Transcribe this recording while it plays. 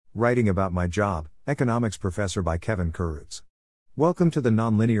Writing About My Job, Economics Professor by Kevin Kuruc. Welcome to the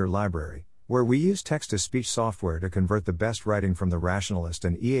Nonlinear Library, where we use text-to-speech software to convert the best writing from the Rationalist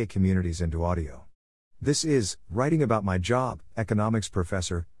and EA communities into audio. This is Writing About My Job, Economics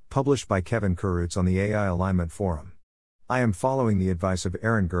Professor, published by Kevin Kuruc on the AI Alignment Forum. I am following the advice of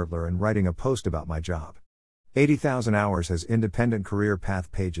Aaron Gertler and writing a post about my job. 80,000 Hours has independent career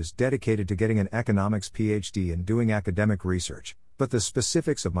path pages dedicated to getting an economics PhD and doing academic research, but the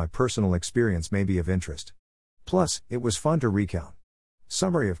specifics of my personal experience may be of interest. Plus, it was fun to recount.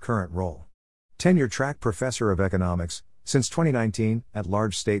 Summary of Current Role Tenure Track Professor of Economics, since 2019, at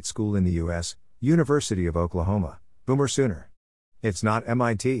Large State School in the U.S., University of Oklahoma, Boomer Sooner. It's not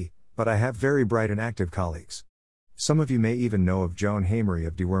MIT, but I have very bright and active colleagues. Some of you may even know of Joan Hamory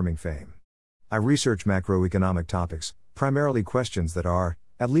of deworming fame. I research macroeconomic topics, primarily questions that are,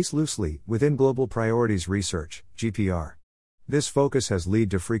 at least loosely, within Global Priorities Research, GPR. This focus has led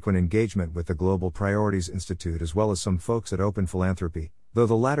to frequent engagement with the Global Priorities Institute as well as some folks at Open Philanthropy, though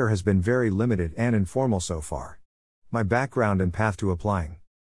the latter has been very limited and informal so far. My background and path to applying.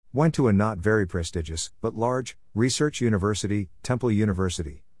 Went to a not very prestigious, but large, research university, Temple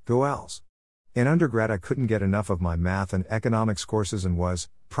University, go Owls. In undergrad I couldn't get enough of my math and economics courses and was,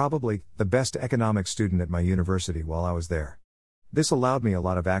 probably, the best economics student at my university while I was there. This allowed me a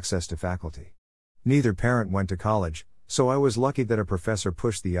lot of access to faculty. Neither parent went to college, so I was lucky that a professor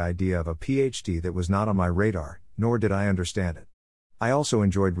pushed the idea of a PhD that was not on my radar, nor did I understand it. I also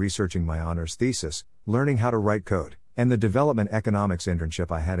enjoyed researching my honors thesis, learning how to write code, and the development economics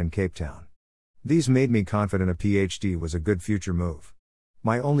internship I had in Cape Town. These made me confident a PhD was a good future move.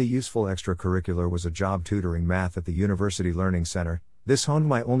 My only useful extracurricular was a job tutoring math at the University Learning Center. This honed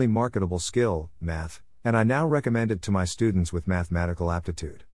my only marketable skill, math, and I now recommend it to my students with mathematical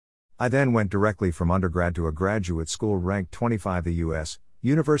aptitude. I then went directly from undergrad to a graduate school ranked 25 the U.S.,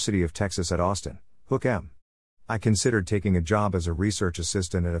 University of Texas at Austin, Hook M. I considered taking a job as a research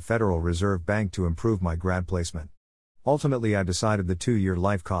assistant at a Federal Reserve Bank to improve my grad placement. Ultimately I decided the 2-year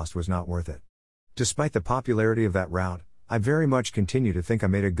life cost was not worth it. Despite the popularity of that route, I very much continue to think I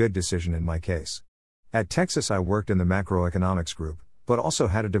made a good decision in my case. At Texas I worked in the macroeconomics group, but also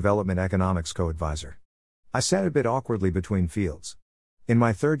had a development economics co-advisor. I sat a bit awkwardly between fields. In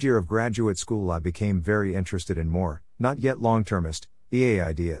my third year of graduate school I became very interested in more, not-yet-longtermist, EA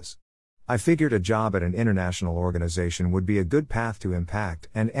ideas. I figured a job at an international organization would be a good path to impact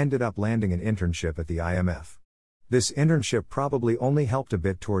and ended up landing an internship at the IMF. This internship probably only helped a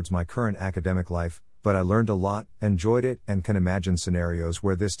bit towards my current academic life, but I learned a lot, enjoyed it, and can imagine scenarios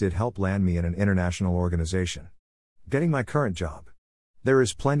where this did help land me in an international organization. Getting my current job. There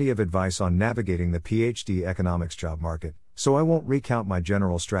is plenty of advice on navigating the PhD economics job market, so I won't recount my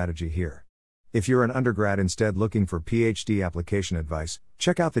general strategy here. If you're an undergrad instead looking for PhD application advice,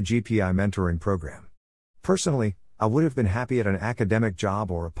 check out the GPI mentoring program. Personally, I would have been happy at an academic job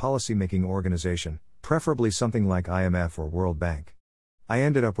or a policy-making organization, preferably something like IMF or World Bank. I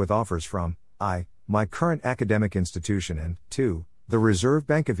ended up with offers from my current academic institution and, 2, the Reserve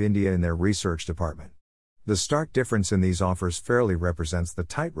Bank of India in their research department. The stark difference in these offers fairly represents the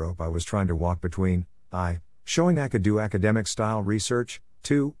tightrope I was trying to walk between, showing I could do academic-style research,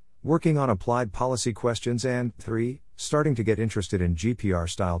 2, working on applied policy questions and, 3, starting to get interested in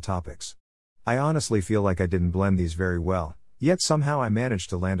GPR-style topics. I honestly feel like I didn't blend these very well, yet somehow I managed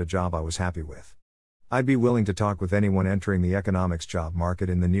to land a job I was happy with. I'd be willing to talk with anyone entering the economics job market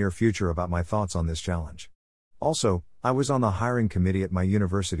in the near future about my thoughts on this challenge. Also, I was on the hiring committee at my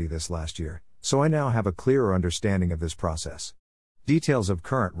university this last year, so I now have a clearer understanding of this process. Details of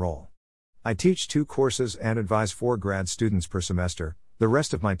current role. I teach 2 courses and advise 4 grad students per semester. The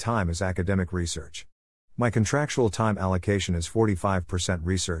rest of my time is academic research. My contractual time allocation is 45%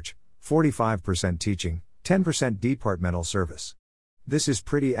 research, 45% teaching, 10% departmental service. This is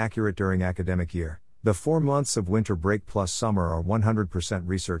pretty accurate during academic year. The 4 months of winter break plus summer are 100%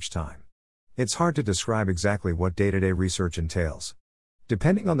 research time. It's hard to describe exactly what day-to-day research entails.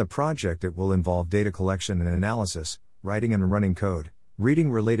 Depending on the project, it will involve data collection and analysis, writing and running code,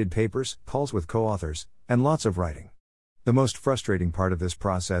 reading related papers, calls with co-authors, and lots of writing. The most frustrating part of this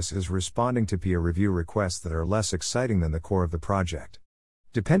process is responding to peer review requests that are less exciting than the core of the project.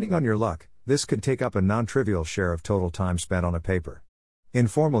 Depending on your luck, this could take up a non-trivial share of total time spent on a paper.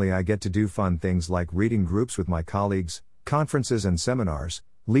 Informally, I get to do fun things like reading groups with my colleagues, conferences and seminars,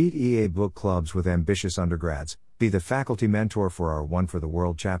 lead EA book clubs with ambitious undergrads, be the faculty mentor for our One for the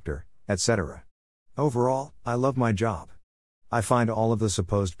World chapter, etc. Overall, I love my job. I find all of the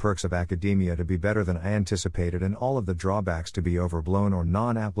supposed perks of academia to be better than I anticipated and all of the drawbacks to be overblown or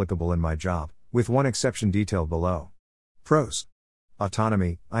non-applicable in my job, with one exception detailed below. Pros.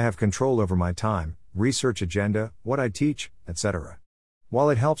 Autonomy, I have control over my time, research agenda, what I teach, etc.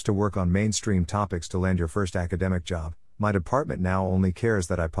 While it helps to work on mainstream topics to land your first academic job, my department now only cares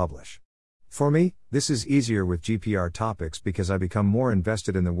that I publish. For me, this is easier with GPR topics because I become more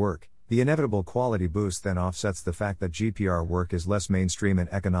invested in the work. The inevitable quality boost then offsets the fact that GPR work is less mainstream in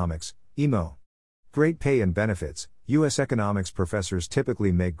economics, EMO. Great pay and benefits. U.S. economics professors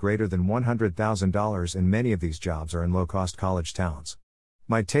typically make greater than $100,000 and many of these jobs are in low-cost college towns.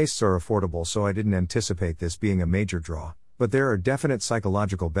 My tastes are affordable, so I didn't anticipate this being a major draw, but there are definite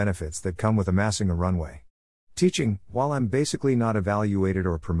psychological benefits that come with amassing a runway. Teaching, while I'm basically not evaluated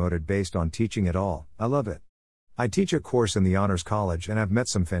or promoted based on teaching at all, I love it. I teach a course in the Honors College and I've met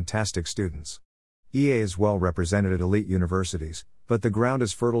some fantastic students. EA is well represented at elite universities, but the ground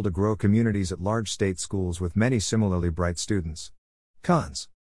is fertile to grow communities at large state schools with many similarly bright students. Cons.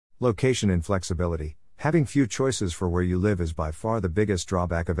 Location inflexibility. Having few choices for where you live is by far the biggest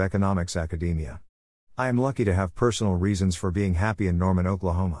drawback of economics academia. I am lucky to have personal reasons for being happy in Norman,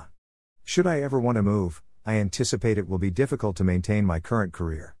 Oklahoma. Should I ever want to move, I anticipate it will be difficult to maintain my current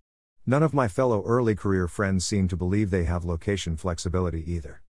career. None of my fellow early career friends seem to believe they have location flexibility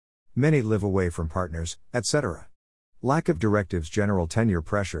either. Many live away from partners, etc. Lack of directives, general tenure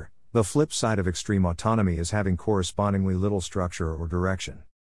pressure. The flip side of extreme autonomy is having correspondingly little structure or direction.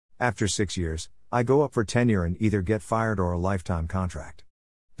 After 6 years, I go up for tenure and either get fired or a lifetime contract.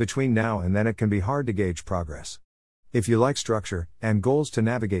 Between now and then it can be hard to gauge progress. If you like structure and goals to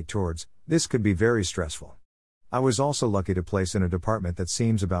navigate towards, this could be very stressful. I was also lucky to place in a department that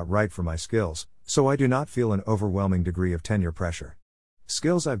seems about right for my skills, so I do not feel an overwhelming degree of tenure pressure.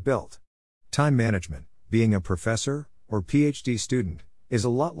 Skills I've built. Time management. Being a professor, or PhD student, is a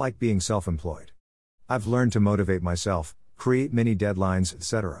lot like being self-employed. I've learned to motivate myself, create mini deadlines,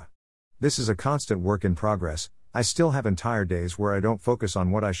 etc. This is a constant work in progress. I still have entire days where I don't focus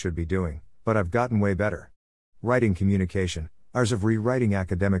on what I should be doing, but I've gotten way better. Writing communication. Hours of rewriting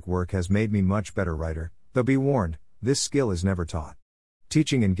academic work has made me much better writer, though be warned, this skill is never taught.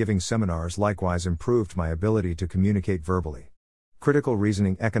 Teaching and giving seminars likewise improved my ability to communicate verbally. Critical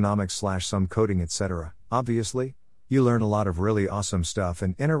reasoning, economics / some coding, etc. Obviously, you learn a lot of really awesome stuff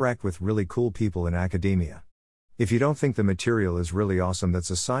and interact with really cool people in academia. If you don't think the material is really awesome, that's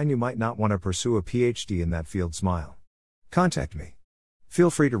a sign you might not want to pursue a PhD in that field. Smile. Contact me. Feel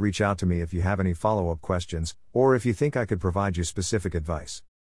free to reach out to me if you have any follow-up questions, or if you think I could provide you specific advice.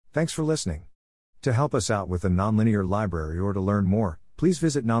 Thanks for listening. To help us out with the Nonlinear Library or to learn more, please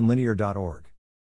visit nonlinear.org.